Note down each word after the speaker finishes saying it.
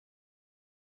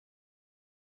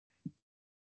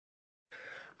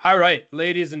All right,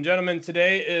 ladies and gentlemen,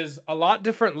 today is a lot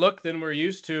different look than we're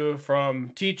used to from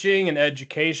teaching and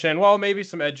education. Well, maybe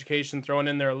some education thrown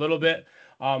in there a little bit,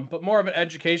 but more of an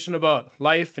education about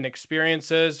life and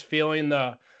experiences, feeling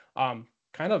the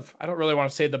kind of, I don't really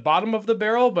want to say the bottom of the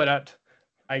barrel, but at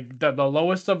the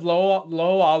lowest of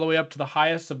low, all the way up to the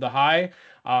highest of the high.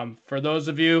 For those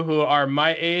of you who are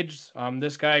my age,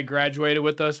 this guy graduated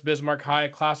with us, Bismarck High,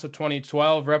 class of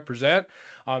 2012, represent.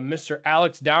 Mr.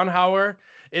 Alex Dauenhauer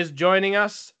is joining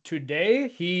us today.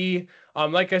 He,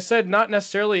 like I said, not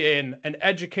necessarily an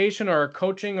education or a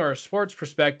coaching or a sports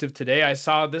perspective today. I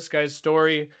saw this guy's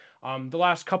story the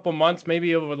last couple months,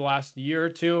 maybe over the last year or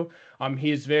two.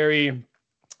 He's very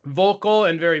vocal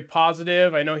and very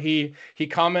positive. I know he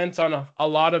comments on a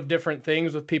lot of different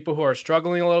things with people who are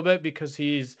struggling a little bit because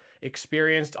he's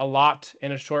experienced a lot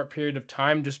in a short period of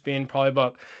time, just being probably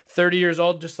about 30 years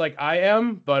old, just like I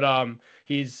am. But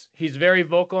he's very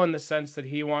vocal in the sense that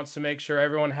he wants to make sure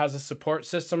everyone has a support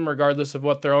system, regardless of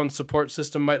what their own support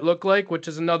system might look like, which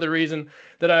is another reason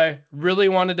that I really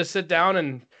wanted to sit down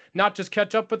and not just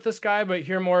catch up with this guy, but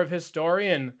hear more of his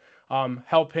story and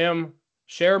help him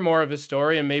share more of his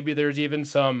story. And maybe there's even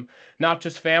some not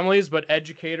just families but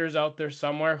educators out there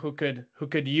somewhere who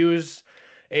could use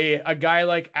a guy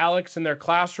like Alex in their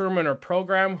classroom and or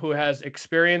program who has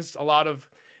experienced a lot of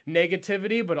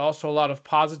negativity but also a lot of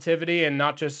positivity, and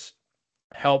not just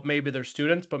help maybe their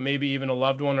students, but maybe even a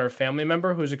loved one or a family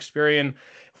member who is experiencing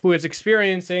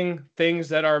things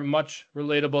that are much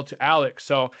relatable to Alex.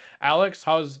 So, Alex,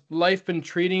 how's life been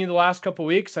treating you the last couple of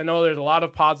weeks? I know there's a lot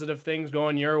of positive things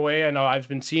going your way. I know I've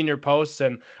been seeing your posts,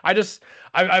 and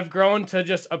I've grown to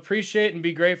just appreciate and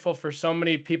be grateful for so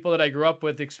many people that I grew up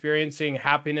with experiencing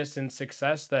happiness and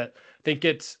success, that I think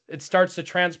it starts to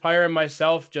transpire in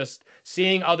myself just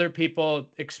seeing other people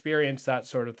experience that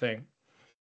sort of thing.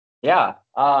 Yeah.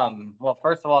 Well,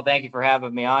 first of all, thank you for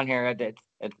having me on here.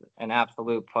 It's an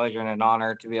absolute pleasure and an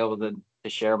honor to be able to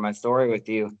share my story with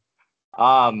you.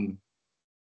 Um,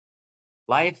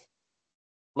 Life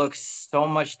looks so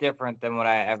much different than what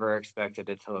I ever expected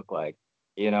it to look like.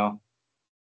 You know,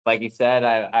 like you said,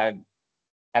 I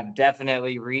have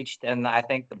definitely reached, and I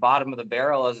think the bottom of the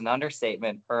barrel is an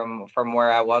understatement from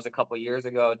where I was a couple years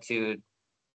ago to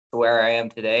where I am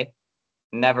today.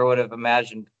 Never would have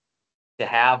imagined to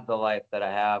have the life that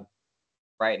I have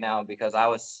right now because I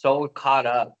was so caught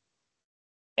up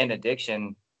in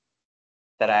addiction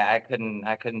that I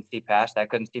couldn't see past. I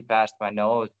couldn't see past my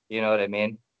nose. You know what I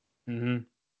mean?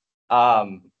 Mm-hmm.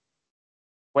 Um,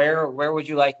 where would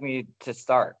you like me to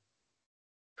start?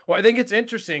 Well, I think it's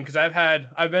interesting because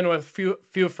I've been with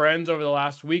few friends over the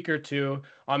last week or two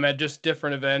at just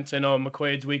different events. I know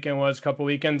McQuaid's weekend was a couple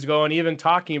weekends ago, and even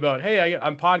talking about, hey,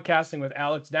 I'm podcasting with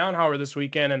Alex Downhauer this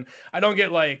weekend, and I don't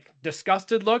get like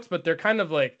disgusted looks, but they're kind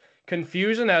of like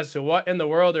confusion as to what in the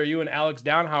world are you and Alex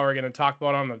Downhauer going to talk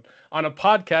about on a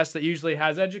podcast that usually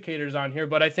has educators on here.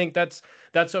 But I think that's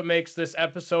what makes this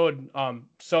episode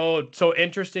so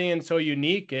interesting and so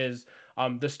unique is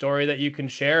the story that you can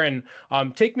share. And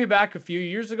take me back a few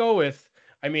years ago with,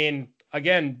 I mean,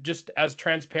 again, just as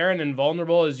transparent and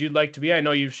vulnerable as you'd like to be. I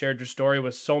know you've shared your story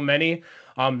with so many,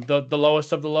 the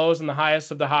lowest of the lows and the highest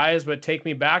of the highs, but take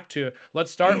me back to,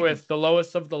 let's start with the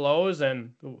lowest of the lows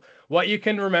and what you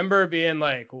can remember being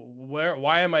like,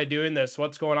 why am I doing this?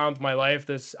 What's going on with my life?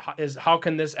 How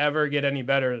can this ever get any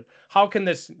better? How can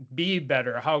this be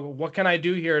better? What can I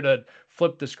do here to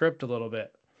flip the script a little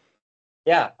bit?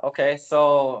 Yeah. Okay.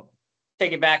 So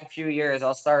taking back a few years,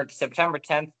 I'll start September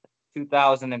 10th,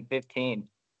 2015.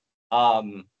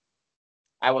 Um,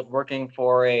 I was working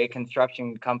for a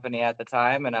construction company at the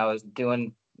time, and I was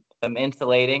doing some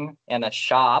insulating in a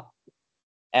shop.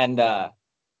 And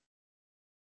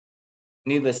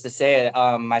needless to say,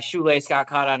 my shoelace got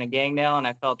caught on a gang nail, and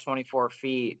I fell 24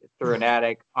 feet through an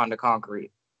attic onto concrete.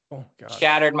 Oh God.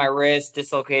 Shattered my wrist,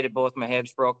 dislocated both my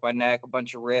hips, broke my neck, a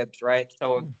bunch of ribs. Right,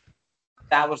 so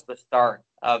that was the start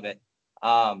of it.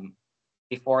 Um,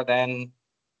 Before then,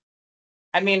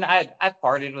 I mean, I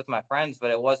partied with my friends,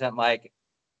 but it wasn't like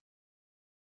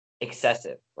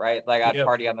excessive, right? Like I'd Yep.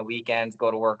 party on the weekends,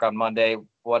 go to work on Monday,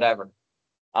 whatever.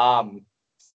 Um,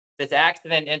 this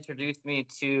accident introduced me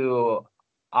to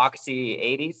Oxy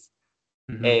 80s,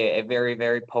 Hmm. a very,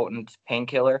 very potent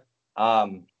painkiller.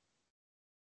 Um,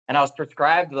 and I was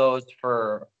prescribed those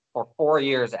for 4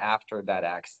 years after that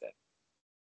accident.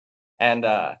 And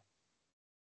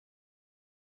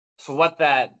so what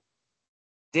that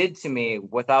did to me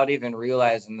without even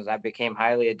realizing is I became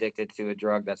highly addicted to a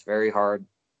drug that's very hard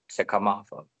to come off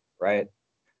of, right?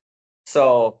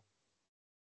 So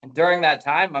during that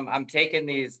time, I'm taking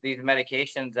these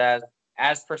medications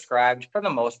as prescribed for the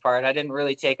most part. I didn't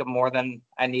really take them more than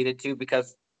I needed to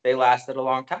because they lasted a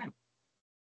long time.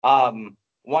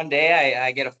 One day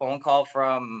I get a phone call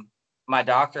from my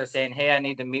doctor saying, "Hey, I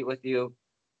need to meet with you."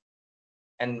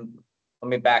 And let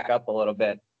me back up a little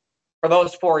bit. For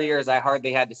those 4 years, I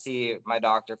hardly had to see my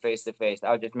doctor face to face.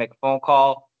 I would just make a phone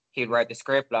call. He'd write the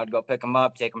script. I'd go pick him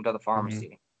up, take him to the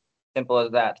pharmacy. Simple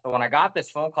as that. So when I got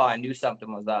this phone call, I knew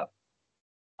something was up.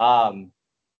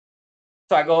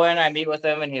 So I go in, I meet with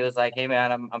him, and he was like, "Hey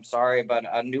man, I'm sorry, but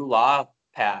a new law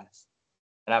passed,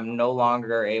 and I'm no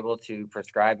longer able to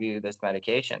prescribe you this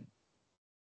medication."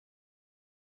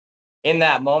 In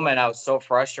that moment, I was so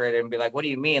frustrated and be like, "What do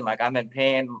you mean? Like, I'm in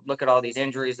pain. Look at all these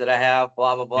injuries that I have,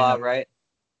 blah, blah, blah," right?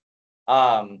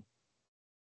 I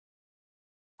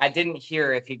didn't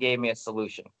hear if he gave me a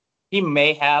solution. He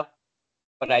may have,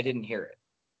 but I didn't hear it,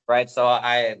 right? So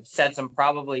I said some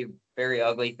probably very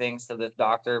ugly things to this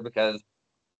doctor because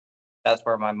that's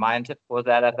where my mind was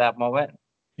at that moment.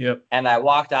 Yep. And I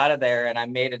walked out of there and I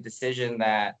made a decision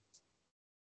that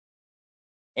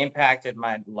impacted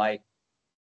my life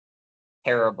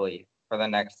terribly for the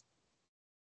next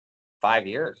 5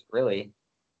 years, really.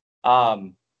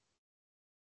 And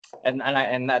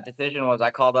that decision was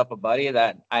I called up a buddy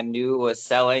that I knew was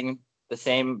selling the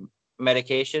same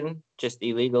medication, just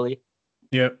illegally.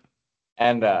 Yep.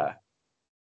 And that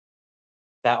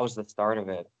was the start of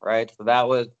it, right? So that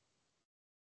was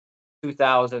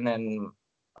 2000 and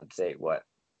let's say what,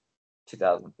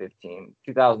 2015,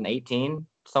 2018,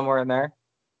 somewhere in there.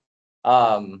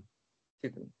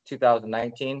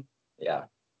 2019. Yeah,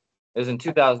 it was in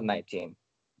 2019.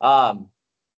 And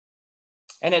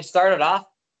it started off,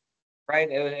 right?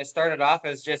 It started off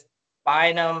as just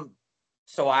buying them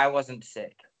so I wasn't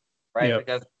sick, right? Yep.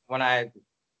 Because when I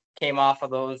came off of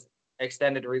those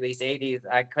extended release 80s,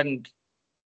 I couldn't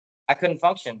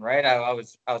function, right? I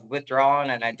was withdrawn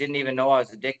and I didn't even know I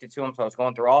was addicted to them. So I was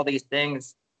going through all these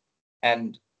things.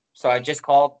 And so I just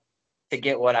called to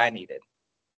get what I needed.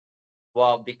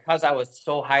 Well, because I was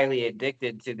so highly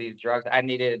addicted to these drugs, I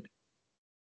needed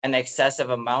an excessive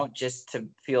amount just to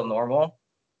feel normal,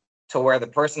 to where the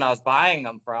person I was buying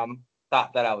them from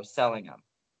thought that I was selling them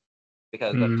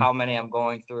because of how many I'm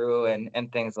going through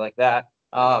and things like that.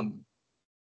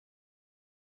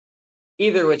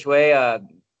 Either which way,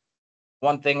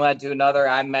 one thing led to another.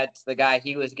 I met the guy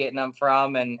he was getting them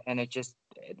from, and it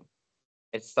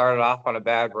started off on a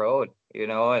bad road,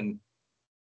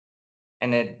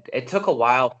 and it took a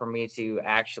while for me to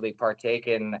actually partake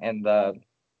in the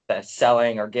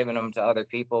selling or giving them to other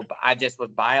people. But I just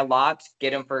would buy a lot,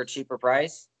 get them for a cheaper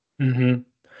price. Mm-hmm.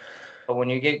 But when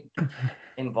you get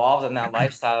involved in that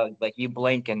lifestyle, like you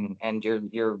blink and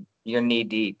you're knee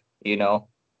deep, Yep.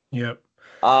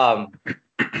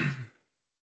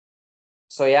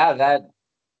 So yeah,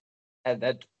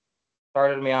 that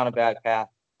started me on a bad path.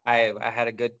 I had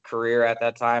a good career at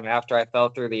that time. After I fell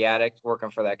through the attic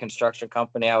working for that construction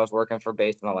company, I was working for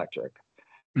Basin Electric.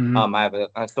 Mm-hmm. I have an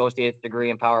associate's degree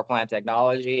in power plant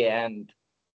technology, and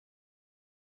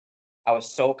I was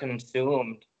so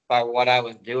consumed by what I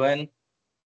was doing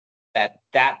that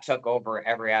took over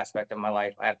every aspect of my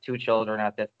life. I have 2 children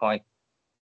at this point.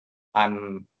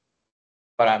 I'm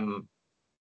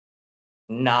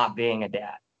not being a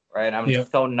dad, right? I'm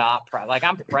Yep. so not like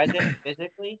I'm present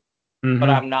physically, but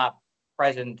I'm not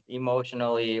present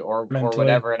emotionally or Mentally.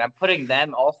 whatever. And I'm putting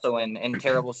them also in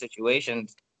terrible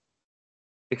situations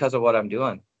because of what I'm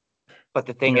doing. But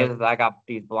the thing is I got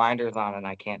these blinders on and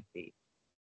I can't see,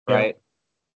 right?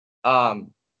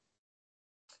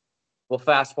 We'll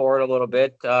fast forward a little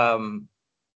bit.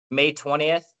 May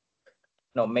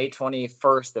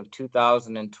 21st of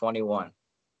 2021.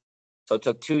 So it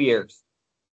took 2 years.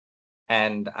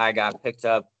 And I got picked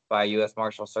up by U.S.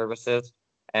 Marshal Services,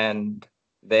 and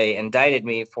they indicted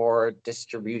me for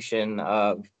distribution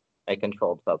of a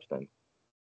controlled substance.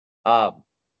 And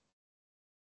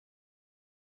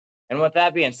with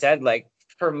that being said, like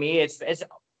for me, it's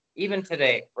even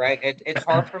today, right? It's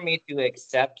hard for me to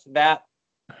accept that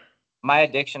my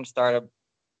addiction started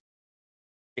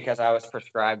because I was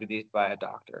prescribed these by a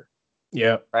doctor.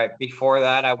 Yeah. Right. Before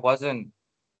that, I wasn't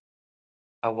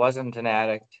an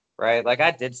addict, right? Like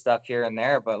I did stuff here and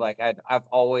there, but like I've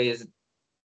always,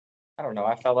 I don't know,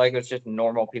 I felt like it was just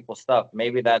normal people stuff.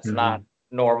 Maybe that's not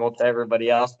normal to everybody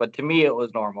else, but to me it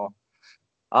was normal.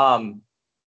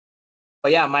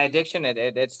 But yeah, my addiction,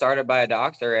 it started by a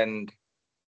doctor, and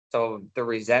so the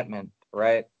resentment,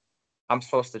 right? I'm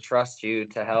supposed to trust you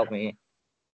to help me,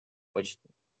 which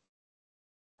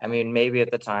I mean, maybe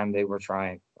at the time they were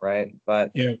trying, right?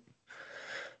 But Yeah.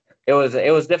 it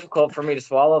was difficult for me to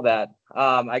swallow that.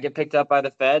 I get picked up by the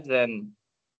feds, and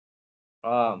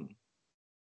Um,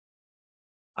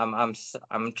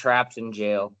 I'm trapped in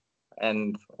jail,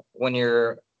 and when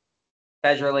you're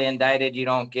federally indicted, you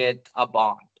don't get a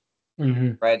bond,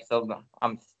 right? So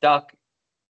I'm stuck.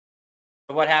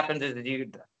 So what happens is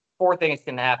four things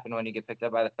can happen when you get picked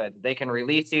up by the feds. They can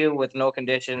release you with no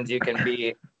conditions. You can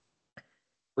be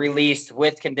released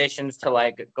with conditions to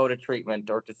like go to treatment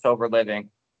or to sober living.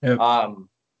 Yep.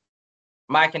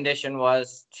 My condition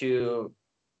was to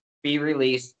be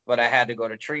released, but I had to go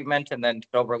to treatment and then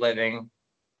sober living.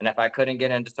 And if I couldn't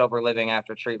get into sober living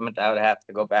after treatment, I would have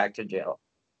to go back to jail.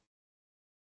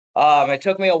 It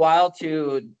took me a while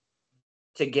to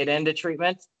get into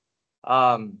treatment,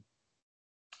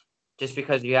 just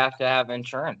because you have to have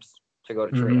insurance to go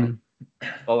to treatment.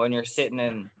 But when you're sitting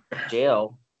in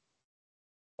jail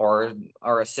or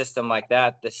a system like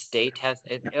that, the state has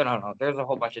it. I don't know. There's a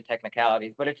whole bunch of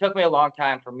technicalities, but it took me a long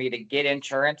time for me to get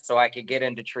insurance so I could get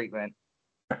into treatment.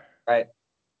 Right.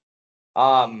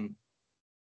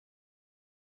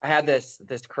 I had this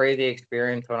crazy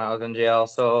experience when I was in jail.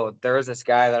 So there was this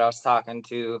guy that I was talking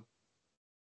to,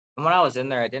 and when I was in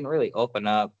there, I didn't really open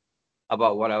up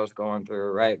about what I was going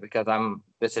through, right? Because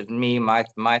this is me, my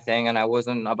thing, and I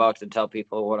wasn't about to tell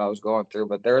people what I was going through.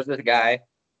 But there was this guy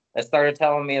that started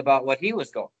telling me about what he was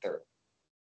going through.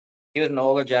 He was an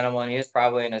older gentleman. He was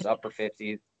probably in his upper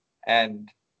 50s, and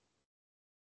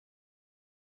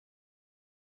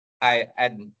I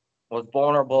was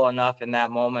vulnerable enough in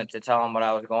that moment to tell him what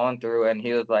I was going through, and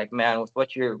he was like, "Man, with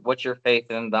what you're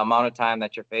facing, the amount of time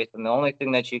that you're facing, the only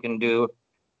thing that you can do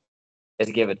is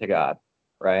give it to God,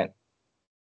 right?"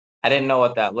 I didn't know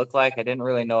what that looked like. I didn't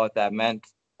really know what that meant,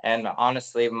 and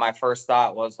honestly, my first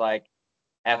thought was like,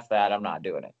 "F that, I'm not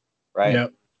doing it," right?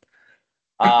 Yep.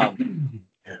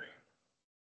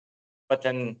 But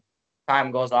then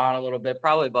time goes on a little bit.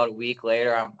 Probably about a week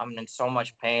later, I'm in so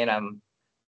much pain. I'm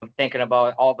thinking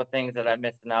about all the things that I'm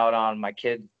missing out on, my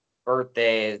kids'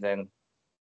 birthdays and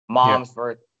mom's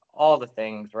birth, all the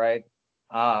things, right?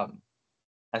 And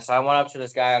so I went up to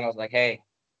this guy and I was like, "Hey,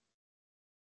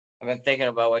 I've been thinking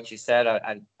about what you said.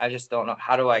 I just don't know,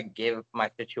 how do I give my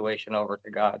situation over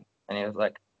to God?" And he was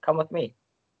like, "Come with me."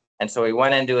 And so we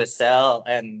went into his cell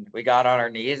and we got on our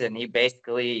knees, and he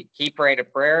prayed a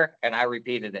prayer and I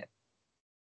repeated it.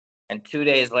 And 2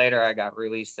 days later, I got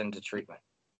released into treatment.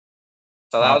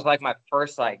 So that was like my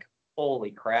first, like,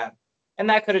 holy crap. And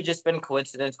that could have just been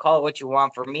coincidence. Call it what you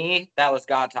want. For me, that was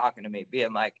God talking to me,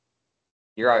 being like,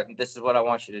 this is what I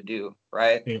want you to do.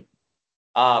 Right. In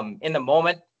the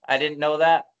moment, I didn't know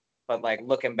that, but like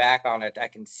looking back on it, I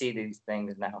can see these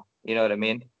things now. You know what I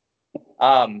mean?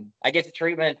 I get to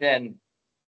treatment and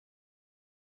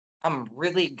I'm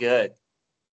really good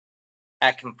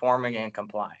at conforming and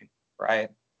complying. Right.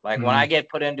 Like when I get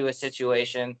put into a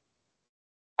situation,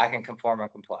 I can conform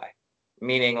and comply.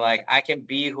 Meaning, like, I can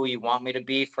be who you want me to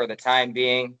be for the time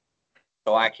being,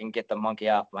 so I can get the monkey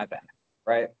off my back,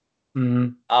 right?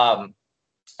 And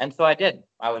so I did.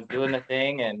 I was doing the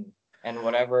thing, and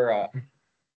whatever,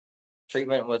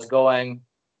 treatment was going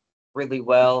really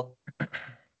well.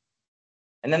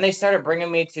 And then they started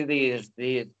bringing me to these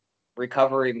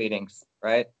recovery meetings,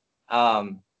 right?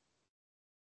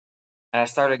 And I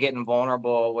started getting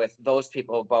vulnerable with those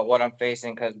people about what I'm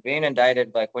facing, because being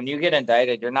indicted, like when you get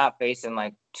indicted, you're not facing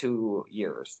like 2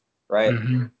 years, right?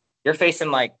 You're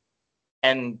facing like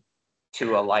 10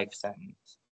 to a life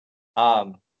sentence.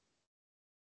 And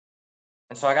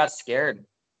so I got scared,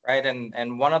 right?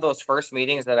 And one of those first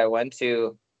meetings that I went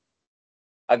to,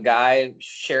 a guy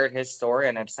shared his story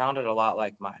and it sounded a lot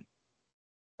like mine,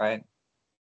 right?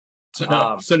 So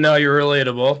now you're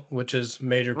relatable, which is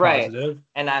major positive.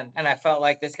 And I felt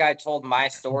like this guy told my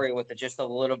story with just a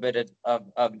little bit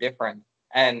of difference.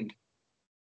 And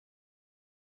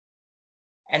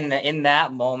in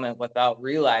that moment, without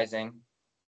realizing,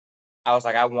 I was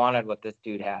like, I wanted what this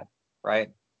dude had, right?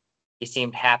 He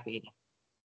seemed happy,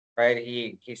 right?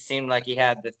 He seemed like he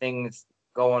had the things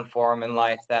going for him in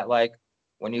life that, like,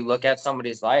 when you look at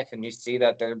somebody's life and you see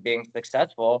that they're being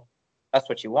successful, that's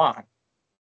what you want.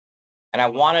 And I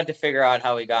wanted to figure out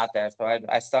how he got there. So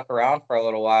I stuck around for a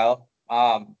little while.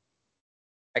 I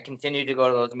continued to go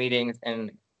to those meetings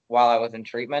and while I was in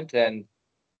treatment. And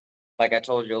like I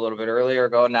told you a little bit earlier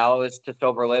ago, now it's to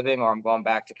sober living or I'm going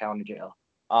back to county jail.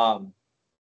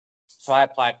 So I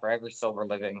applied for every sober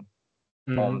living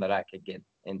home that I could get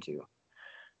into.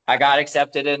 I got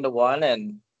accepted into one,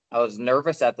 and I was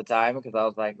nervous at the time because I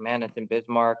was like, man, it's in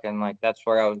Bismarck, and like that's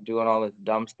where I was doing all this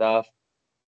dumb stuff.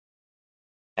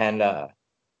 And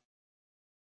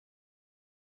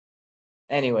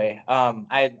anyway,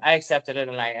 I accepted it,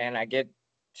 and I get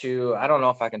to, I don't know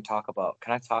if I can talk about,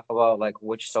 can I talk about like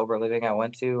which sober living I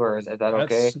went to, or is that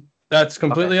okay? That's Okay.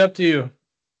 completely up to you.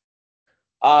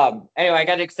 Anyway, I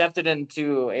got accepted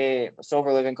into a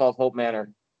sober living called Hope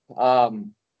Manor. I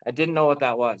didn't know what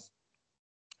that was.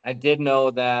 I did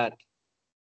know that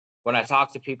when I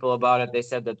talked to people about it, they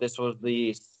said that this was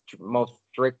the most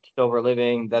strict sober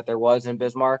living that there was in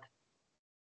Bismarck.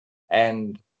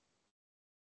 And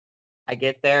I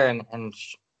get there, and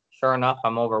sure enough,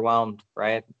 I'm overwhelmed,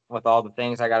 right? With all the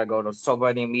things I got to go to so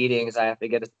many meetings. I have to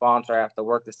get a sponsor. I have to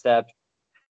work the steps.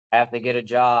 I have to get a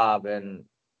job and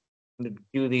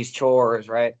do these chores,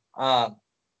 right?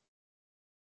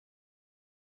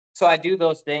 So I do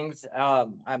those things.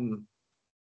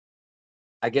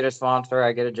 I get a sponsor.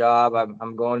 I get a job.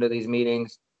 I'm going to these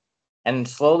meetings, and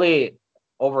slowly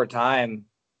over time,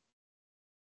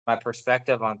 my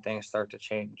perspective on things start to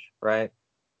change, right?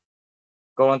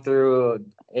 Going through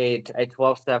a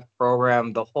 12-step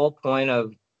program, the whole point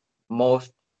of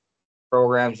most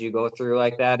programs you go through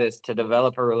like that is to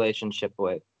develop a relationship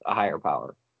with a higher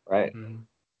power, right? Mhm.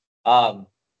 Um,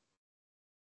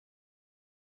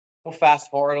 we'll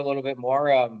fast forward a little bit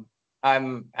more. I'm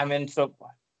in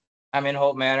I'm in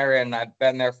Hope Manor, and I've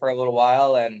been there for a little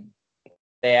while, and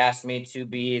they asked me to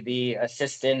be the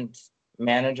assistant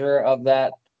manager of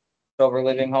that sober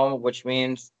living home, which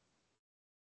means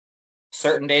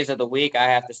certain days of the week I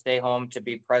have to stay home to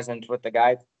be present with the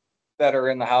guys that are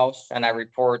in the house, and I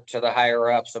report to the higher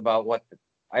ups about what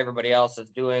everybody else is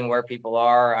doing, where people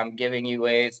are. I'm giving you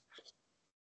ways.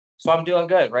 So I'm doing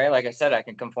good, right? Like I said, I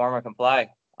can conform and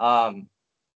comply.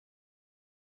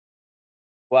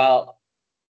 Well,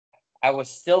 I was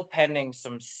still pending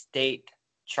some state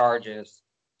charges.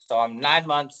 So I'm 9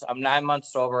 months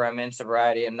sober. I'm in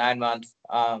sobriety in 9 months.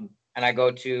 And I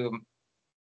go to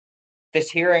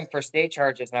this hearing for state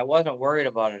charges, and I wasn't worried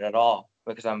about it at all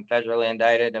because I'm federally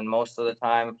indicted. And most of the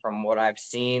time, from what I've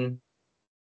seen,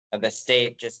 the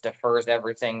state just defers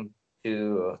everything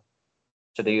to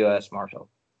the U.S. Marshal.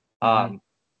 Mhm. Um,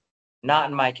 Not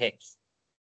in my case.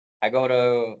 I go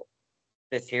to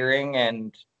this hearing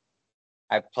and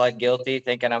I pled guilty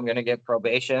thinking I'm going to get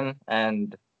probation,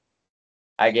 and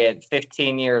I get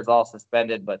 15 years all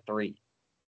suspended, but 3.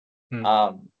 Mhm.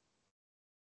 Um,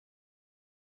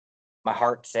 my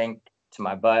heart sank to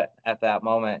my butt at that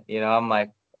moment. I'm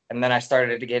like, and then I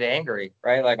started to get angry,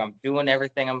 right? Like I'm doing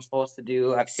everything I'm supposed to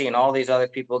do. I've seen all these other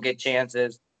people get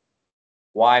chances.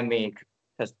 Why me?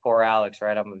 Because poor Alex,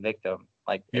 right? I'm a victim.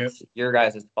 Like Yep. it's your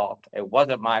guys' fault. It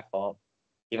wasn't my fault,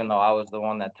 even though I was the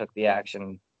one that took the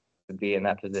action to be in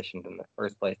that position in the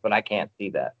first place. But I can't see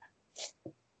that.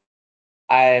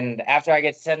 And after I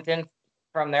get sentenced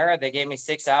from there, they gave me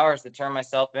 6 hours to turn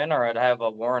myself in, or I'd have a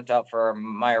warrant out for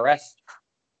my arrest.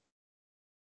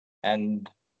 And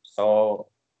so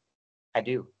I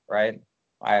do, right?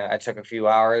 I took a few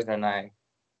hours and I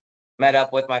met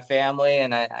up with my family,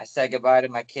 and I said goodbye to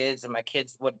my kids, and my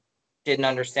kids didn't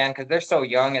understand because they're so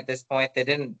young at this point. They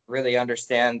didn't really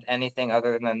understand anything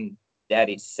other than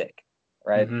daddy's sick,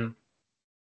 right? Mhm.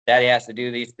 Daddy has to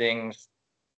do these things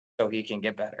so he can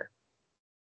get better.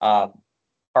 Um,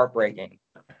 Heartbreaking,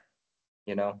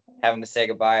 having to say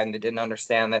goodbye, and they didn't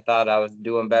understand. They thought I was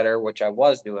doing better, which I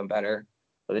was doing better,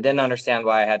 but they didn't understand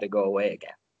why I had to go away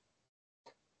again.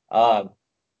 Um,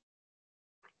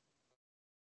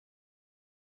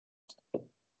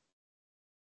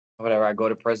 Whatever. I go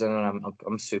to prison, and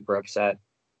I'm super upset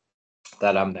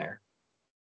that I'm there.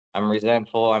 I'm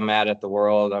resentful. I'm mad at the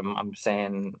world. I'm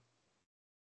saying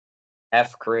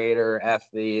F creator, F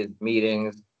these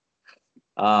meetings,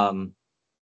 um,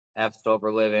 F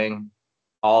sober living.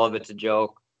 All of it's a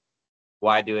joke.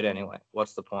 Why do it anyway?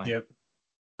 What's the point? Yep.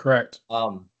 Correct.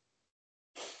 Um,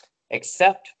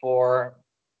 except for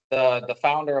the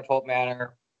founder of Hope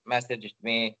Manor messaged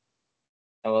me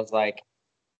and was like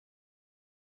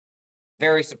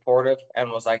very supportive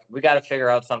and was like, we got to figure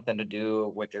out something to do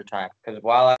with your time. Because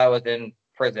while I was in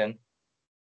prison,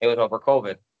 it was over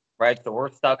COVID, right? So we're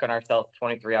stuck on ourselves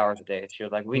 23 hours a day. She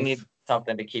was like, we need Oof.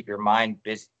 something to keep your mind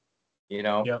busy, you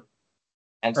know? Yep.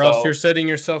 And Or else you're so, setting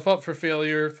yourself up for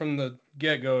failure from the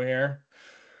get-go here.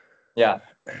 yeah,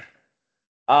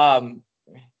 um,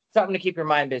 something to keep your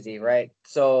mind busy, right?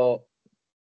 So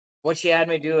what she had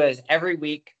me do is every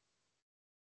week,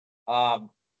 um,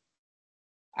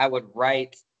 I would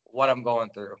write what I'm going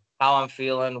through, how I'm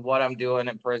feeling, what I'm doing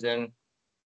in prison,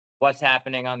 what's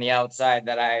happening on the outside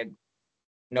that I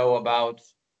know about,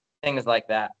 things like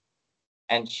that.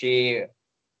 And so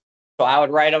I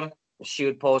would write them. She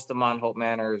would post them on Hope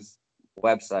Manor's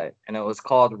website, and it was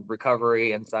called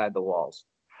Recovery Inside the Walls.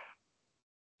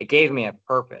 It gave me a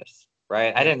purpose,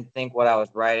 right? I didn't think what I was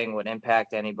writing would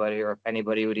impact anybody or if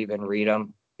anybody would even read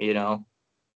them, you know.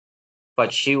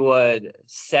 But she would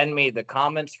send me the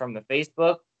comments from the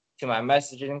Facebook to my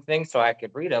messaging thing so I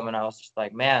could read them, and I was just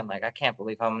like, man, like I can't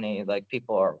believe how many like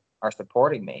people are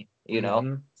supporting me, you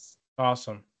know.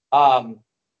 Awesome.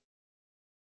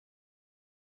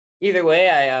 Either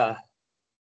way,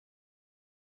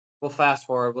 we'll fast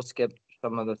forward, we'll skip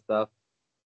some of the stuff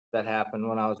that happened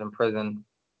when I was in prison.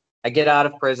 I get out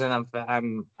of prison.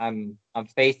 I'm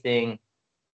facing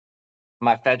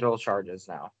my federal charges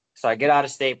now. So I get out of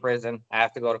state prison. I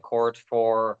have to go to court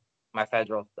for my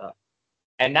federal stuff.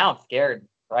 And now I'm scared,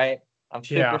 right? I'm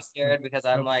super scared because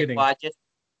I'm like, well, I just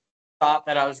thought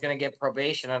that I was going to get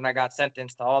probation and I got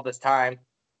sentenced to all this time.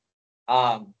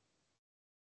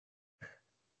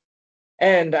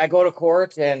 And I go to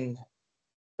court and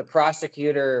the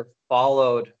prosecutor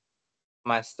followed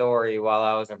my story while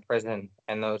I was in prison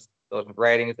and those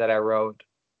writings that I wrote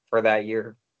for that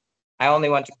year. I only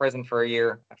went to prison for a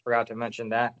year. I forgot to mention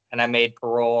that. And I made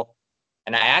parole.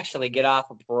 And I actually get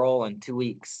off of parole in 2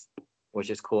 weeks, which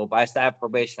is cool. But I still have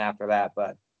probation after that.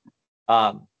 But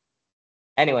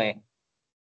anyway,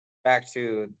 back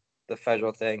to the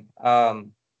federal thing.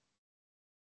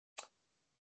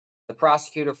 The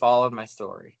prosecutor followed my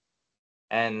story.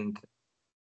 And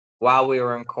while we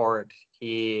were in court,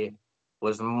 he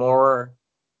was more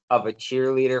of a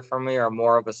cheerleader for me or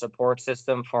more of a support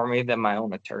system for me than my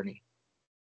own attorney.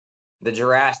 The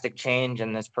drastic change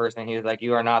in this person, he was like,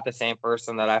 you are not the same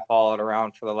person that I followed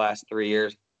around for the last 3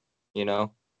 years, you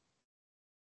know?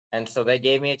 And so they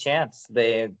gave me a chance.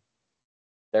 They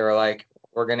were like,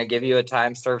 we're going to give you a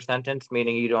time served sentence,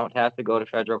 meaning you don't have to go to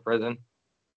federal prison.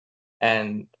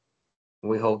 And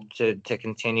we hope to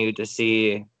continue to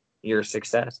see your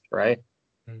success, right?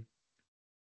 Mm-hmm.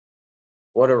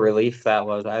 What a relief that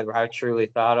was. I truly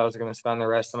thought I was going to spend the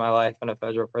rest of my life in a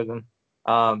federal prison.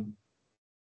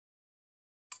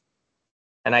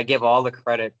 And I give all the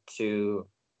credit to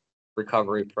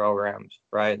recovery programs,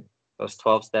 right? Those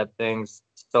 12-step things,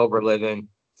 sober living,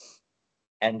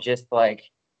 and just like,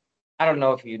 I don't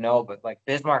know if you know, but like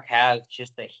Bismarck has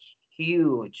just a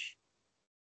huge,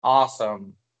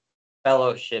 awesome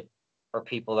fellowship for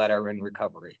people that are in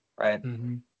recovery, right?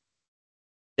 Mm-hmm.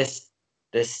 This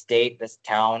state, this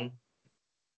town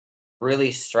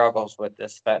really struggles with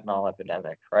this fentanyl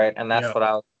epidemic, right? And that's what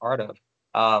I was part of.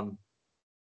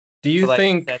 Do you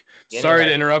think, sorry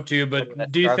to interrupt you,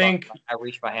 but do you think I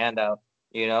reached my hand out,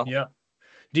 you know? Yeah.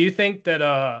 Do you think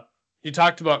that you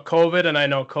talked about COVID, and I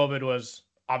know COVID was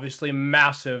obviously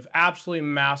massive, absolutely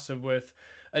massive with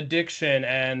addiction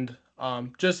and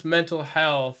just mental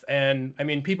health, and I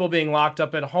mean people being locked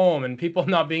up at home and people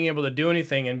not being able to do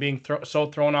anything and being so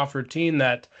thrown off routine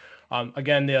that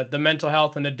again the mental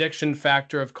health and addiction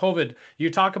factor of COVID. You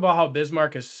talk about how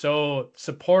Bismarck is so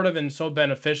supportive and so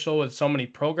beneficial with so many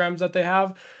programs that they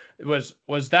have. Was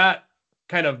that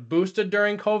kind of boosted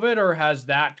during COVID, or has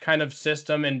that kind of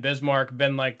system in Bismarck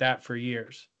been like that for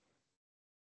years?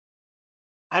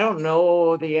 I don't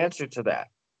know the answer to that.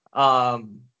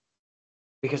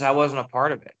 Because I wasn't a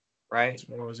part of it, right?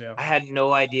 I had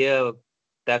no idea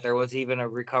that there was even a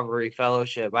recovery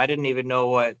fellowship. I didn't even know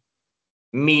what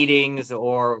meetings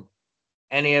or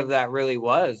any of that really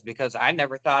was because I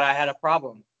never thought I had a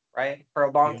problem, right? For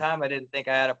a long time, I didn't think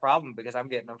I had a problem because I'm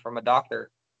getting them from a doctor.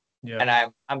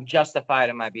 And I'm justified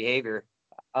in my behavior.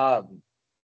 All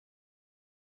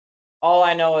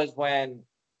I know is when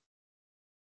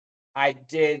I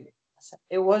did,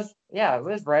 it was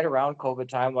right around COVID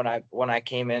time when I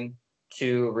came in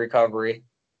to recovery.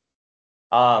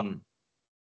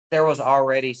 There was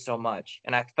already so much,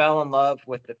 and I fell in love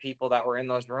with the people that were in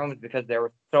those rooms because they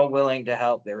were so willing to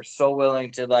help. They were so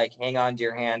willing to like hang on to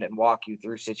your hand and walk you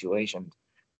through situations,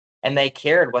 and they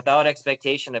cared without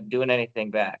expectation of doing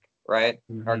anything back, right?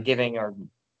 Mm-hmm. Or giving or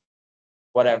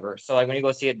whatever. So like when you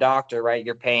go see a doctor, right,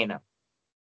 you're paying them.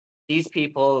 These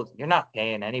people, you're not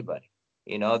paying anybody.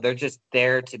 You know, they're just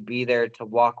there to be there to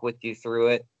walk with you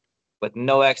through it with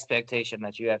no expectation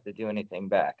that you have to do anything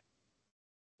back,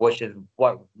 which is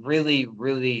what really,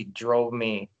 really drove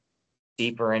me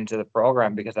deeper into the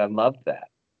program because I loved that.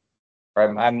 Right?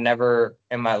 I've never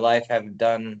in my life have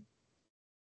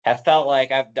felt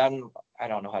like I've done, I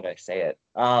don't know how to say it.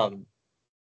 I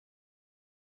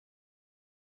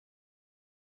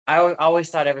always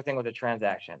thought everything was a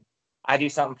transaction. I do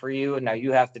something for you, and now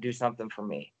you have to do something for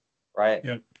me, right?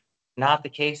 Yep. Not the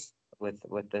case with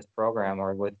this program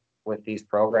or with these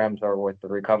programs or with the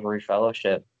recovery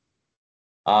fellowship.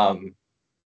 I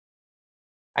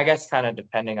guess kind of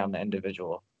depending on the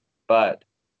individual, but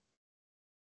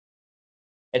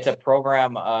it's a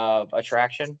program of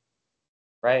attraction,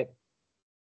 right?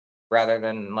 Rather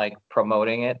than like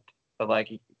promoting it. But like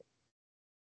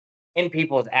in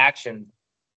people's actions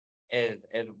is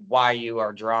why you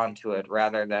are drawn to it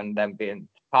rather than them being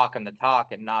talking the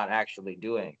talk and not actually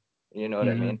doing. You know what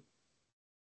I Mm-hmm. mean?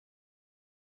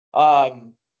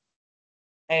 Um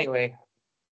anyway,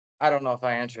 I don't know if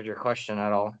I answered your question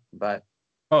at all, but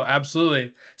Oh,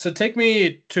 absolutely. So take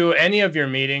me to any of your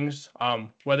meetings,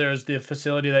 whether it's the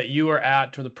facility that you were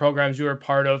at or the programs you were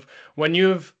part of, when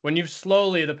you've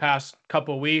slowly the past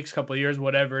couple weeks, couple years,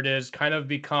 whatever it is, kind of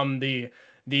become the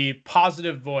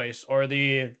positive voice or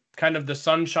the kind of the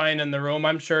sunshine in the room.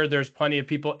 I'm sure there's plenty of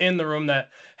people in the room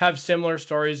that have similar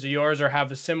stories to yours or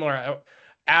have a similar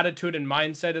attitude and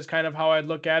mindset is kind of how I'd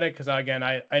look at it. Because again,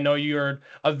 I know you're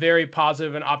a very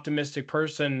positive and optimistic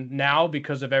person now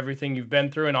because of everything you've been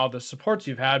through and all the supports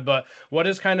you've had. But what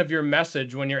is kind of your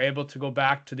message when you're able to go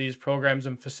back to these programs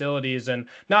and facilities and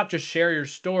not just share your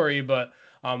story, but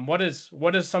what is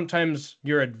sometimes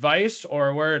your advice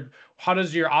or how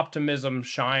does your optimism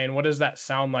shine? What does that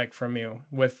sound like from you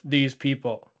with these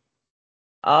people?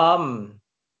 um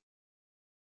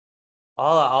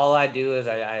all I do is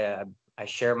I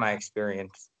share my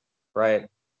experience, right?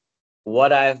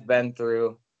 What I've been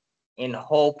through in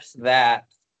hopes that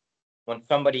when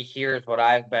somebody hears what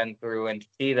I've been through and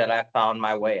see that I found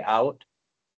my way out,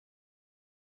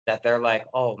 that they're like,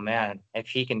 "Oh man, if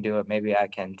he can do it, maybe I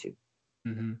can too."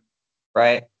 Mm-hmm.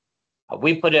 Right?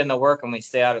 We put in the work and we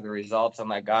stay out of the results and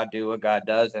let God do what God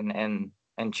does and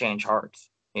change hearts,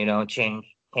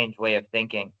 change way of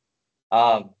thinking.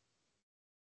 Um,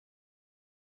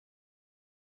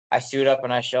 I suit up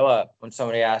and I show up when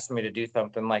somebody asks me to do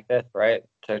something like this, right?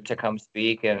 To come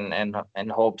speak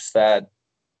and hopes that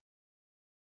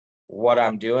what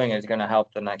I'm doing is going to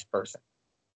help the next person.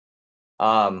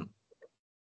 Um,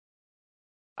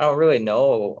 I don't really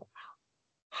know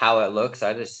how it looks.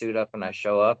 I just suit up and I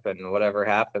show up, and whatever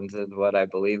happens is what I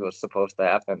believe was supposed to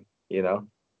happen.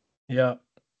 Yeah.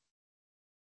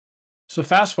 So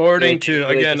fast forwarding It to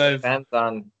really again, just I've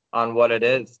depends on what it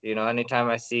is. Anytime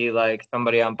I see like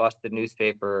somebody on busted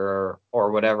newspaper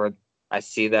or whatever, I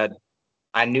see that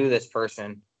I knew this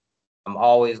person. I'm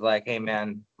always like, hey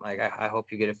man, like I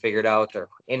hope you get it figured out, or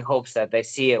in hopes that they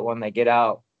see it when they get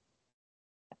out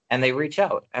and they reach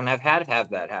out. And I've had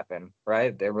that happen,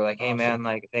 right? They were like, hey man, awesome.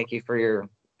 like thank you for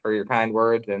your kind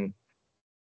words, and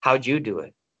how'd you do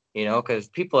it? Because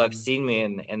people have Mhm. seen me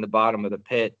in the bottom of the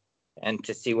pit, and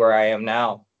to see where I am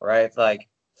now, right? It's like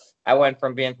I went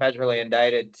from being federally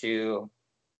indicted to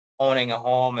owning a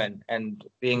home and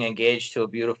being engaged to a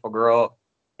beautiful girl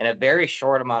in a very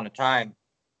short amount of time.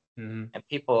 Mhm. And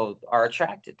people are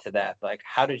attracted to that. Like,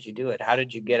 how did you do it? How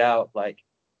did you get out? Like,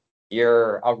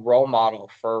 you're a role model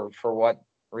for what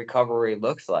recovery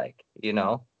looks like. And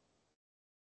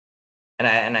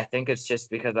I think it's just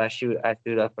because I shoot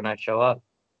up and I show up.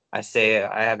 I say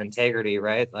I have integrity,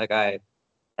 right? Like I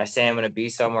say I'm gonna be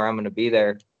somewhere, I'm gonna be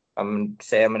there. I'm gonna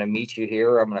say I'm gonna meet you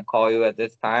here, I'm gonna call you at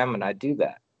this time, and I do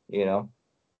that.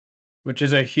 Which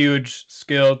is a huge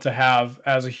skill to have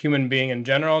as a human being in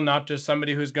general, not just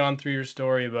somebody who's gone through your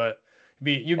story, but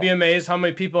you'd be Yeah. amazed how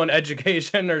many people in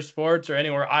education or sports or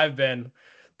anywhere I've been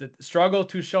that struggle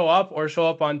to show up or show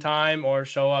up on time or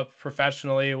show up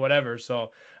professionally, whatever.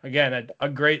 So again, a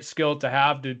great skill to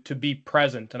have to be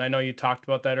present. And I know you talked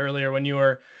about that earlier when you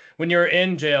were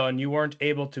in jail and you weren't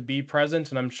able to be present.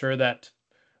 And I'm sure that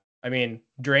I mean,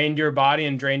 drained your body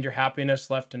and drained your happiness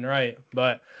left and right.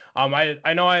 But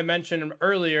I know I mentioned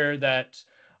earlier that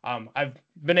I've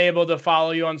been able to follow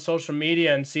you on social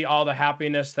media and see all the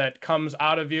happiness that comes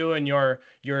out of you and your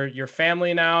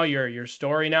family now, your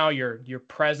story now, your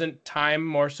present time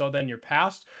more so than your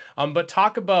past. But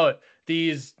talk about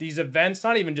these events,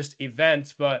 not even just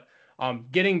events, but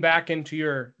getting back into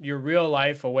your real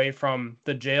life away from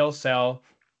the jail cell.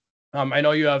 I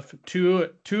know you have two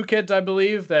kids, I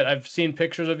believe, that I've seen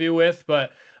pictures of you with,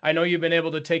 but I know you've been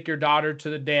able to take your daughter to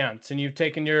the dance and you've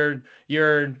taken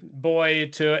your boy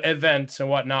to events and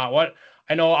whatnot. What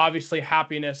I know, obviously,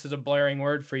 happiness is a blaring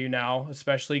word for you now,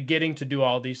 especially getting to do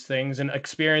all these things and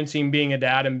experiencing being a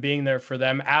dad and being there for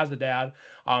them as a dad.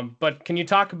 But can you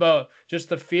talk about just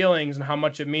the feelings and how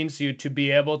much it means to you to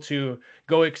be able to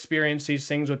go experience these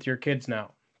things with your kids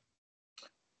now?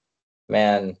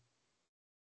 Man,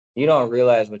 you don't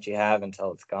realize what you have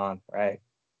until it's gone, right?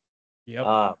 Yep.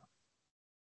 Uh,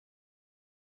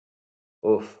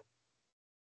 oof.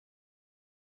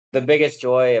 The biggest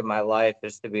joy of my life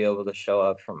is to be able to show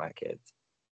up for my kids.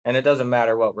 And it doesn't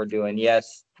matter what we're doing.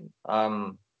 Yes,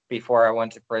 before I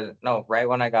went to prison, no, right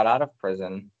when I got out of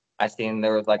prison, I seen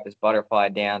there was like this butterfly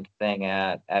dance thing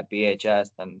at BHS,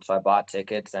 and so I bought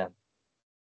tickets, and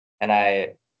And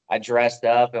I dressed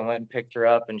up and went and picked her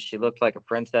up, and she looked like a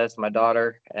princess, my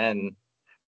daughter. And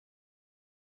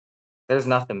there's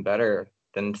nothing better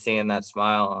than seeing that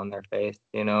smile on their face,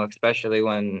 you know, especially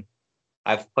when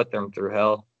I've put them through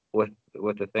hell with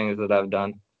the things that I've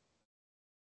done.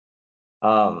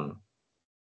 Um,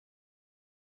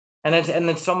 and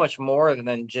it's so much more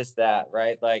than just that,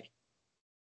 right? Like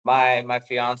my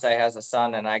fiance has a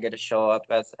son, and I get to show up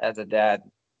as a dad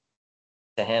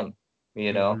to him,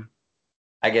 you know. Mm-hmm.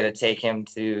 I get to take him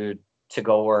to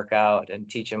go work out and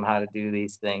teach him how to do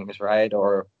these things, right?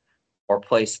 Or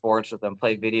play sports with him,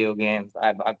 play video games.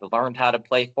 I've learned how to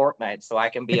play Fortnite so I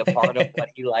can be a part of what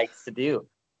he likes to do.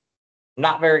 I'm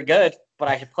not very good, but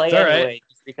I should It's play all right. anyway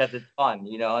just because it's fun,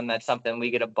 you know, and that's something we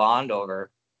get a bond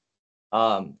over.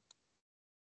 Um,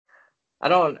 I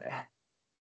don't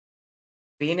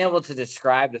being able to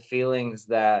describe the feelings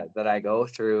that I go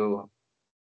through,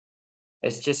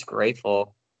 it's just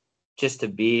grateful just to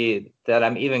be that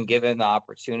I'm even given the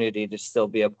opportunity to still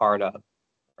be a part of,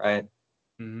 right?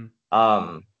 Mm-hmm.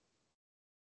 Um,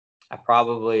 I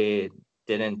probably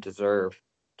didn't deserve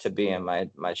to be in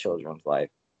my children's life,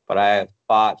 but I have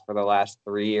fought for the last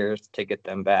 3 years to get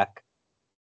them back.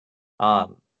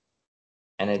 Um,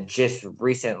 and it just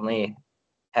recently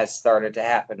has started to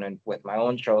happen with my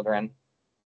own children,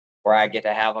 where I get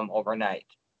to have them overnight,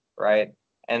 right?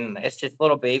 And it's just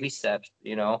little baby steps,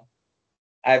 you know.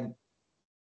 I've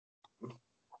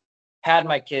had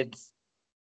my kids,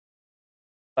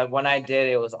 but when I did,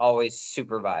 it was always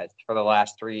supervised for the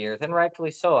last 3 years, and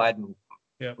rightfully so. I'd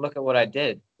Yeah. look at what I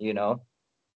did, you know.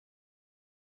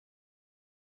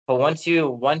 But once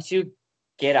you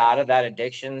get out of that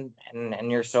addiction,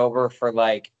 and you're sober for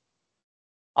like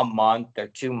a month or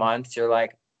 2 months, you're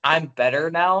like, I'm better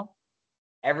now.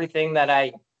 Everything that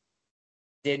I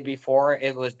did before,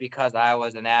 it was because I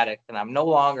was an addict, and I'm no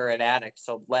longer an addict.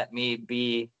 So let me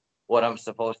be what I'm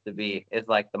supposed to be, is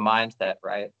like the mindset,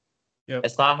 right? Yep.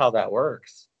 It's not how that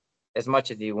works as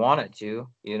much as you want it to,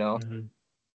 you know.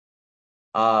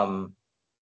 Mm-hmm. Um,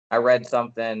 I read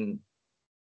something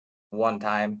one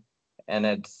time, and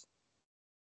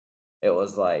it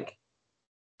was like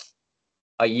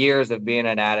a years of being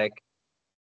an addict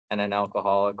and an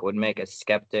alcoholic would make a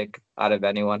skeptic out of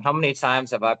anyone. How many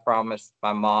times have I promised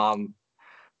my mom,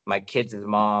 my kids'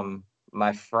 mom,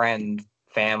 my friend,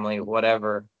 family,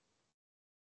 whatever,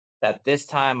 that this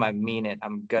time I mean it.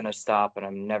 I'm going to stop, and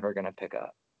I'm never going to pick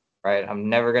up, right? I'm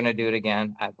never going to do it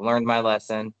again. I've learned my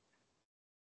lesson.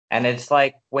 And it's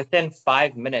like within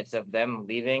 5 minutes of them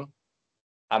leaving,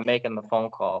 I'm making the phone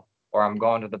call, or I'm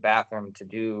going to the bathroom to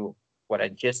do what I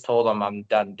just told them I'm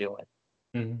done doing,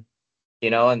 Mm-hmm. you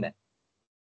know. And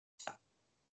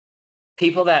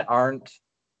people that aren't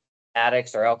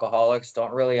addicts or alcoholics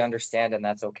don't really understand, and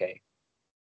that's okay.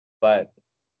 But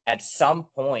at some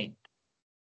point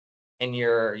in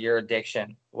your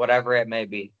addiction, whatever it may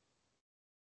be,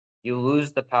 you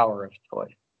lose the power of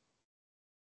choice.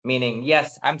 Meaning,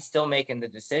 yes, I'm still making the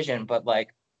decision, but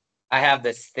like I have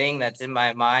this thing that's in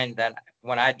my mind that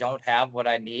when I don't have what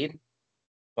I need,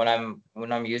 when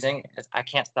I'm using, I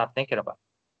can't stop thinking about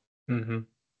Mm-hmm.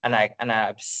 it. And I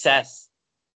obsess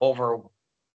over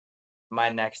my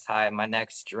next high, my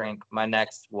next drink, my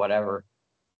next whatever,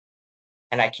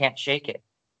 and I can't shake it,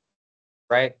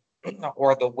 right?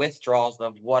 Or the withdrawals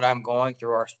of what I'm going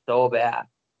through are so bad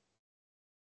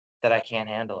that I can't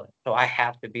handle it. So I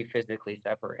have to be physically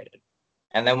separated.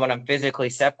 And then when I'm physically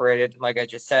separated, like I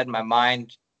just said, my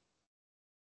mind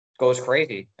goes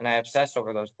crazy, and I obsess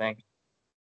over those things.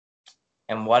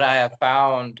 And what I have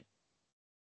found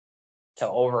to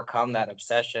overcome that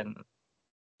obsession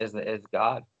is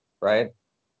God, right?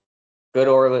 Good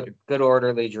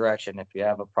orderly direction if you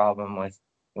have a problem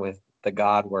with the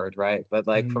God word, right? But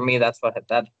like for Mm-hmm. me, that's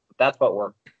what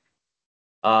works.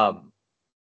 Um,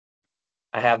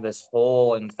 I have this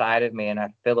hole inside of me, and I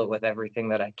fill it with everything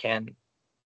that I can,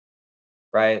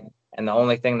 right? And the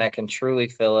only thing that can truly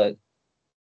fill it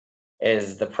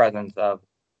is the presence of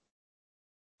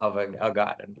a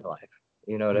God in your life.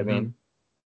 You know what I Mm-hmm. mean?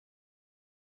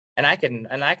 And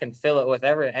I can fill it with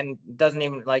and doesn't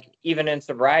even like even in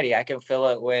sobriety, I can fill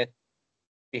it with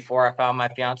before I found my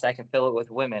fiance, I can fill it with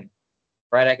women,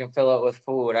 right? I can fill it with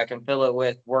food, I can fill it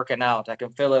with working out, I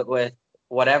can fill it with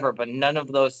whatever, but none of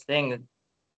those things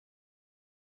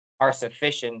are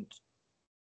sufficient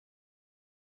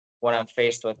when I'm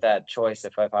faced with that choice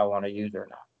if I want to use it or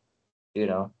not, you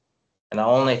know. And the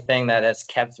only thing that has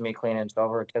kept me clean and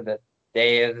sober to this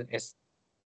day is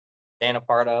staying a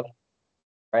part of,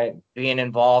 right? Being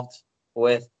involved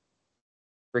with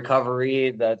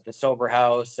recovery, the sober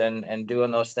house, and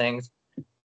doing those things.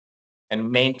 and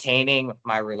maintaining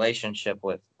my relationship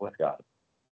with God,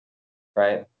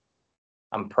 right?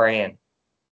 I'm praying.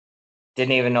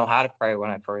 Didn't even know how to pray when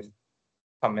I first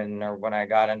come in, or when I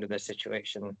got into this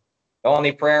situation. The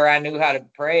only prayer I knew how to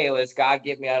pray was, God,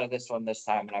 get me out of this one this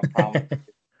time, and I promise it's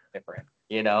different,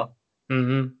 you know?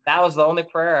 Mm-hmm. That was the only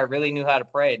prayer I really knew how to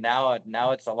pray. Now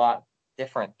it's a lot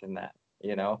different than that,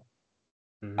 you know?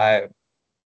 Mm-hmm. I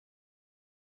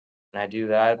I do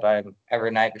that by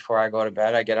every night before I go to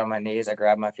bed. I get on my knees, I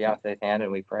grab my fiance's hand,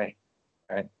 and we pray,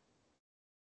 right?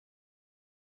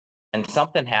 And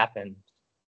something happens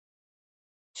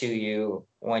to you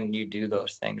when you do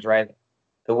those things, right?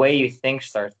 The way you think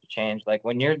starts to change. Like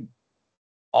when you're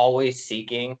always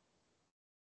seeking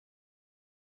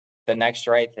the next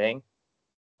right thing,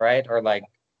 right? Or like,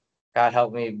 God,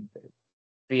 help me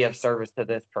be of service to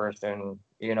this person,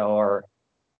 you know, or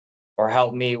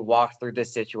help me walk through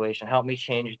this situation. Help me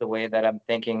change the way that I'm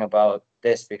thinking about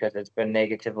this because it's been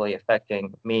negatively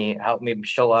affecting me. Help me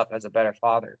show up as a better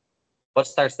father. What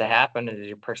starts to happen is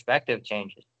your perspective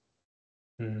changes,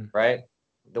 Mm-hmm. right?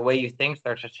 The way you think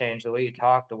starts to change, the way you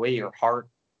talk, the way your heart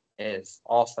is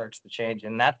all starts to change.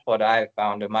 And that's what I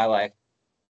found in my life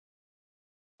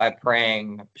by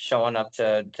praying, showing up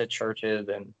to churches,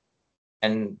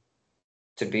 and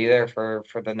to be there for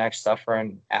the next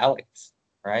suffering Alex,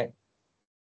 right?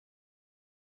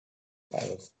 That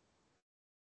was,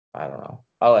 I don't know.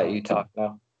 I'll let you talk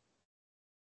now.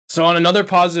 So on another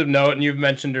positive note, and you've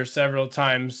mentioned her several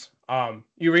times,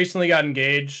 you recently got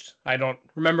engaged. I don't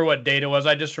remember what date it was.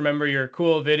 I just remember your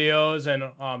cool videos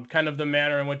and kind of the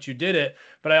manner in which you did it.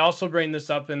 But I also bring this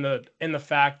up in the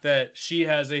fact that she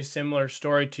has a similar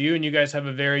story to you, and you guys have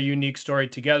a very unique story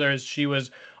together, as she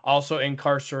was also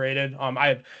incarcerated.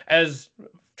 I as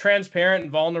transparent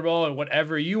and vulnerable and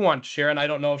whatever you want to share, and I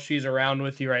don't know if she's around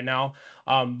with you right now,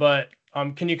 but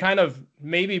can you kind of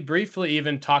maybe briefly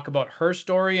even talk about her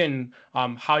story and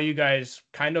how you guys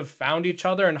kind of found each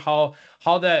other, and how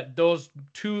that those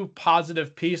two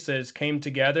positive pieces came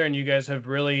together and you guys have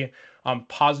really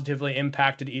positively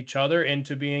impacted each other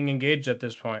into being engaged at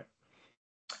this point?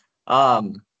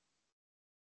 Um,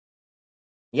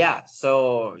 yeah,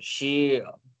 so she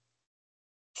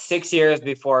 6 years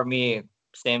before me,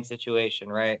 same situation,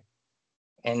 right?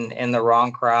 In the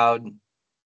wrong crowd,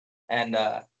 and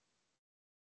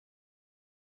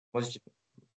was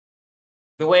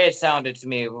the way it sounded to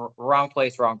me, wrong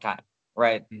place, wrong time,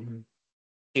 right? Mhm.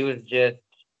 She was just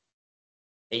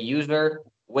a user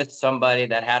with somebody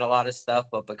that had a lot of stuff,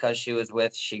 but because she was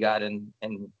with, she got in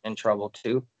trouble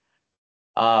too.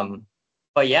 Um,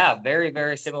 but yeah, very,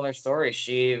 very similar story.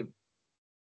 She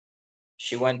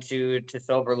went to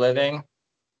sober living,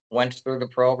 went through the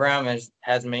program,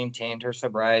 has maintained her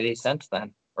sobriety since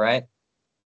then, right?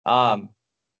 Um,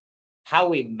 how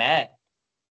we met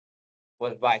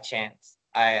was by chance.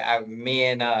 Me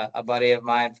and a buddy of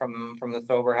mine from the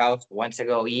sober house went to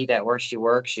go eat at where she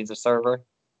works. She's a server,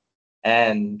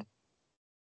 and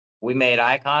we made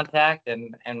eye contact,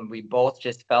 and we both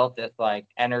just felt this like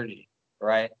energy,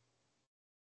 right?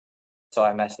 So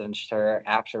I messaged her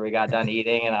after we got done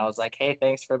eating, and I was like, "Hey,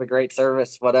 thanks for the great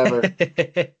service, whatever."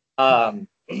 And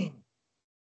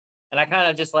I kind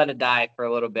of just let it die for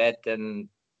a little bit, and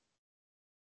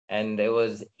it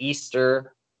was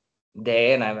Easter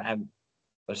day, and I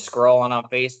was scrolling on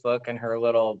Facebook, and her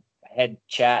little head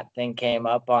chat thing came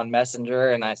up on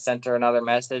Messenger, and I sent her another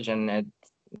message, and it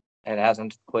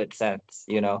hasn't quit since,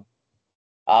 you know.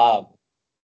 Um,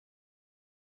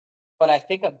 but I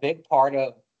think a big part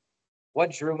of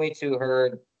what drew me to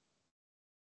her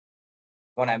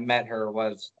when I met her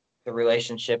was the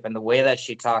relationship and the way that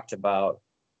she talked about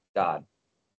God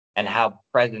and how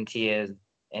present He is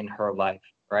in her life,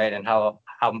 right? And how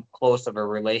close of a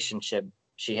relationship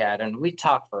she had. And we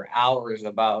talked for hours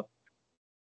about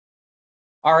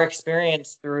our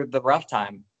experience through the rough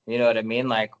time. You know what I mean?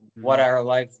 Like what Mhm. our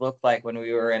lives looked like when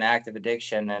we were in active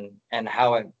addiction, and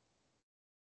how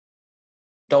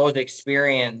those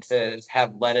experiences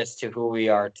have led us to who we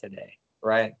are today,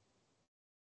 right?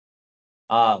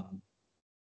 Um,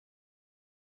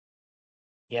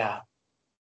 yeah,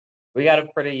 we got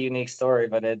a pretty unique story,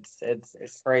 but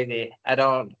it's crazy. I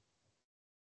don't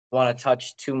want to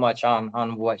touch too much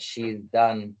on what she's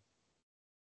done,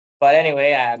 but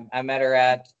anyway, I met her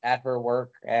at her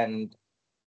work, and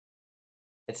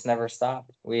it's never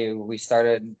stopped. We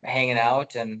started hanging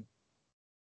out, and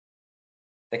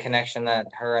the connection that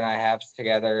her and I have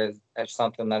together is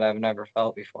something that I've never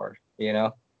felt before, you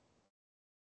know?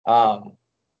 Um,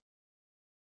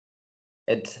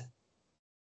 it's,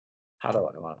 how do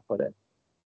I want to put it?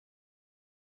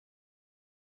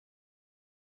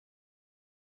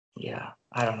 Yeah.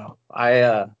 I don't know.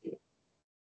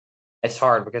 It's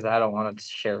hard because I don't want to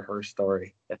share her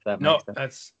story, if that No, makes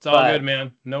sense. it's all good, But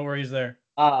man. No worries there.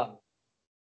 um,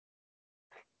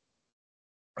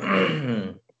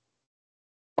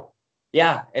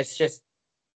 yeah, it's just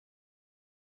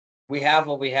we have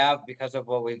what we have because of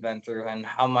what we've been through and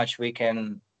how much we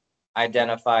can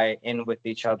identify in with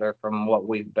each other from what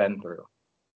we've been through,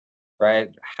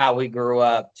 right? How we grew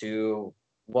up to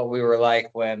what we were like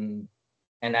when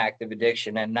in active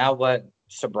addiction, and now what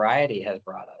sobriety has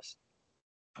brought us.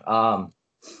 Um,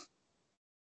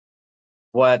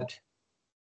 what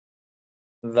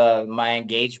my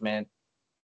engagement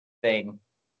thing.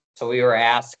 So we were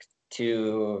asked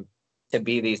to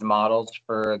be these models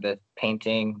for the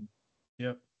painting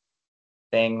Yep.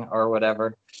 thing or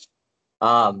whatever.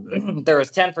 There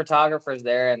was 10 photographers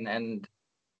there, and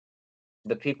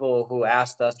the people who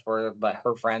asked us were but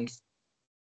her friends.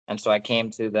 And so I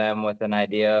came to them with an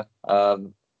idea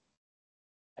of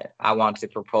I want to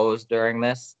propose during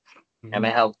this. And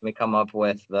it helped me come up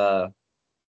with the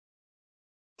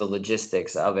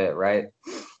logistics of it, right?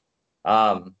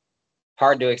 Um,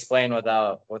 hard to explain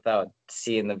without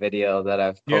seeing the video that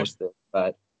I've Yeah. posted,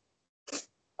 but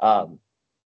um,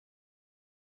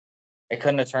 it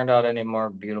couldn't have turned out any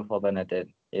more beautiful than it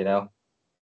did. You know,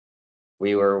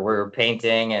 we were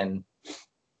painting, and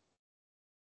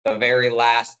the very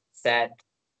last set,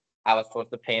 I was supposed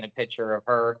to paint a picture of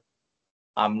her.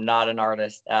 I'm not an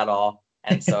artist at all,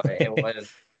 and so it was.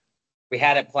 We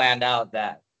had it planned out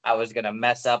that I was gonna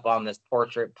mess up on this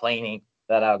portrait painting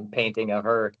that I'm painting of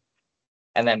her,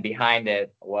 and then behind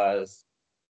it was,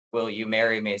 "Will you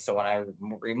marry me?" So when I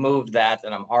removed that,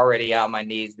 and I'm already on my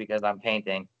knees because I'm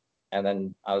painting, and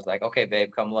then I was like, "Okay,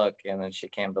 babe, come look," and then she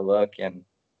came to look, and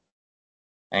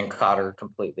caught her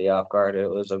completely off guard. It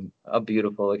was a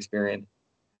beautiful experience,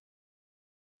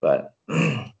 but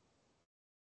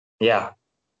yeah,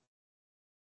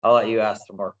 I'll let you ask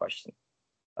some more questions.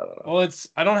 I don't know. Well,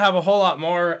 I don't have a whole lot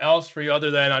more else for you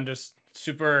other than I'm just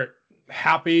super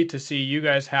happy to see you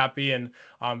guys happy and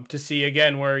to see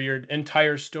again where your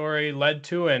entire story led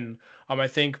to. And I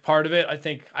think part of it,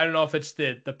 I don't know if it's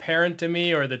the parent in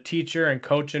me or the teacher and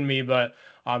coach in me, but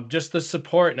just the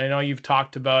support. And I know you've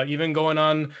talked about even going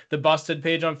on the Busted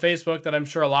page on Facebook that I'm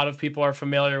sure a lot of people are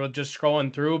familiar with just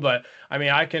scrolling through. But I mean,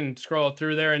 I can scroll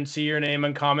through there and see your name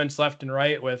and comments left and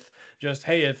right with just,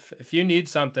 hey, if you need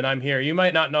something, I'm here. You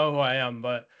might not know who I am,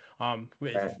 but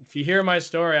Right. if you hear my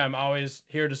story, I'm always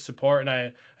here to support.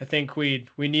 And I think we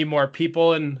need more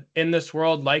people in this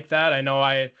world like that. I know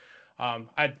I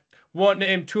won't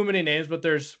name too many names, but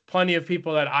there's plenty of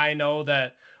people that I know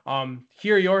that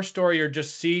hear your story or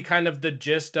just see kind of the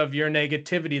gist of your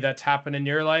negativity that's happened in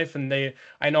your life. And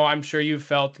I know I'm sure you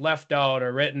felt left out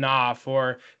or written off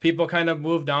or people kind of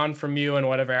moved on from you in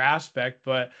whatever aspect.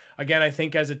 But again, I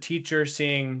think as a teacher,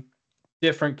 seeing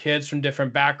different kids from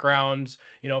different backgrounds,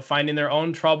 finding their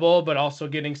own trouble, but also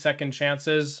getting second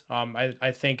chances.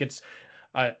 I think it's,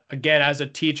 again, as a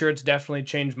teacher, it's definitely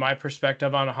changed my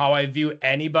perspective on how I view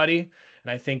anybody. And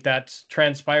I think that's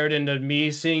transpired into me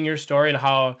seeing your story and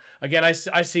how, again, I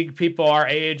see people our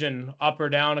age and up or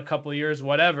down a couple of years,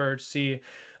 whatever, see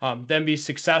them be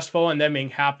successful and them being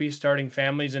happy, starting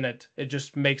families. And it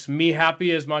just makes me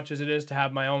happy as much as it is to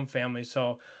have my own family.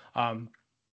 So, um,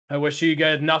 I wish you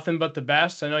guys nothing but the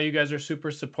best. I know you guys are super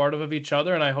supportive of each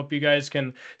other, and I hope you guys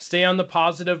can stay on the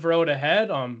positive road ahead.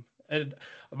 And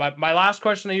my last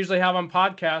question I usually have on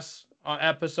podcasts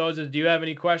episodes is, do you have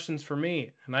any questions for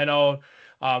me? And I know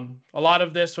a lot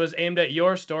of this was aimed at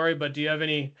your story, but do you have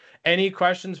any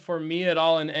questions for me at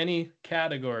all in any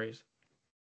categories?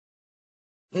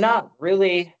 Not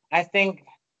really. I think,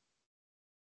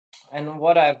 and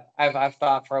what I've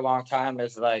thought for a long time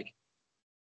is like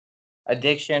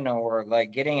addiction or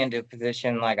like getting into a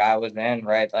position like I was in,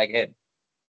 right? Like it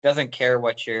doesn't care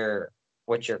what your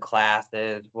class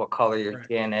is, what color your Right.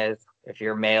 skin is, if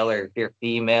you're male or if you're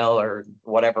female or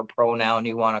whatever pronoun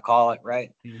you want to call it,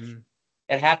 right? Hmm.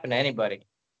 It happened to anybody,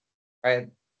 right?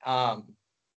 Um,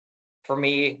 for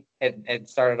me, it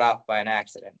started off by an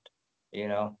accident. You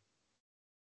know,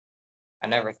 I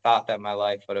never thought that my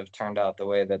life would have turned out the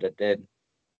way that it did,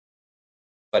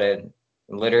 but it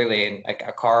literally like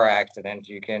a car accident,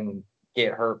 you can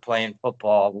get hurt playing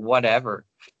football, whatever,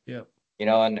 Yeah.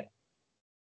 and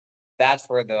that's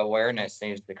where the awareness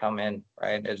needs to come in,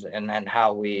 right? And then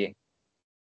how we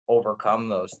overcome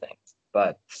those things.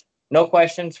 But no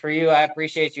questions for you. I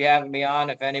appreciate you having me on.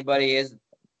 If anybody is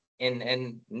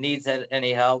in needs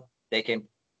any help, they can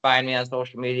find me on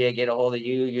social media, get a hold of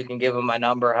you. You can give them my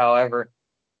number. However,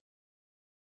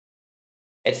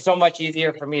 it's so much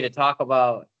easier for me to talk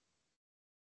about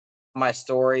my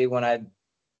story when I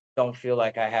don't feel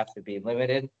like I have to be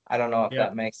limited. I don't know if Yeah.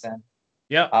 that makes sense.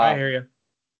 Yeah, I hear Um, you.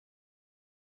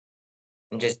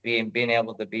 and just being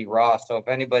able to be raw. So if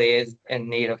anybody is in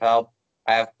need of help,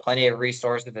 I have plenty of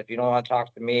resources. If you don't want to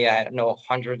talk to me, I know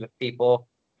hundreds of people,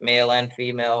 male and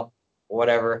female,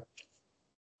 whatever.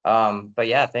 But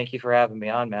yeah, thank you for having me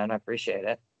on, man. I appreciate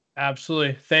it.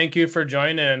 Absolutely. Thank you for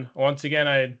joining. Once again,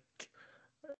 I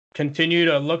continue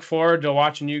to look forward to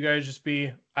watching you guys just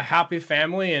be a happy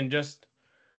family and just,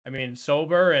 I mean,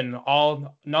 sober and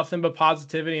all nothing but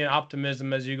positivity and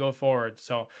optimism as you go forward.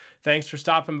 So thanks for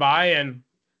stopping by, and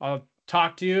I'll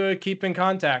talk to you. Keep in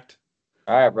contact.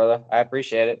 All right, brother. I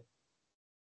appreciate it.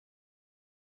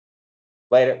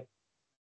 Later.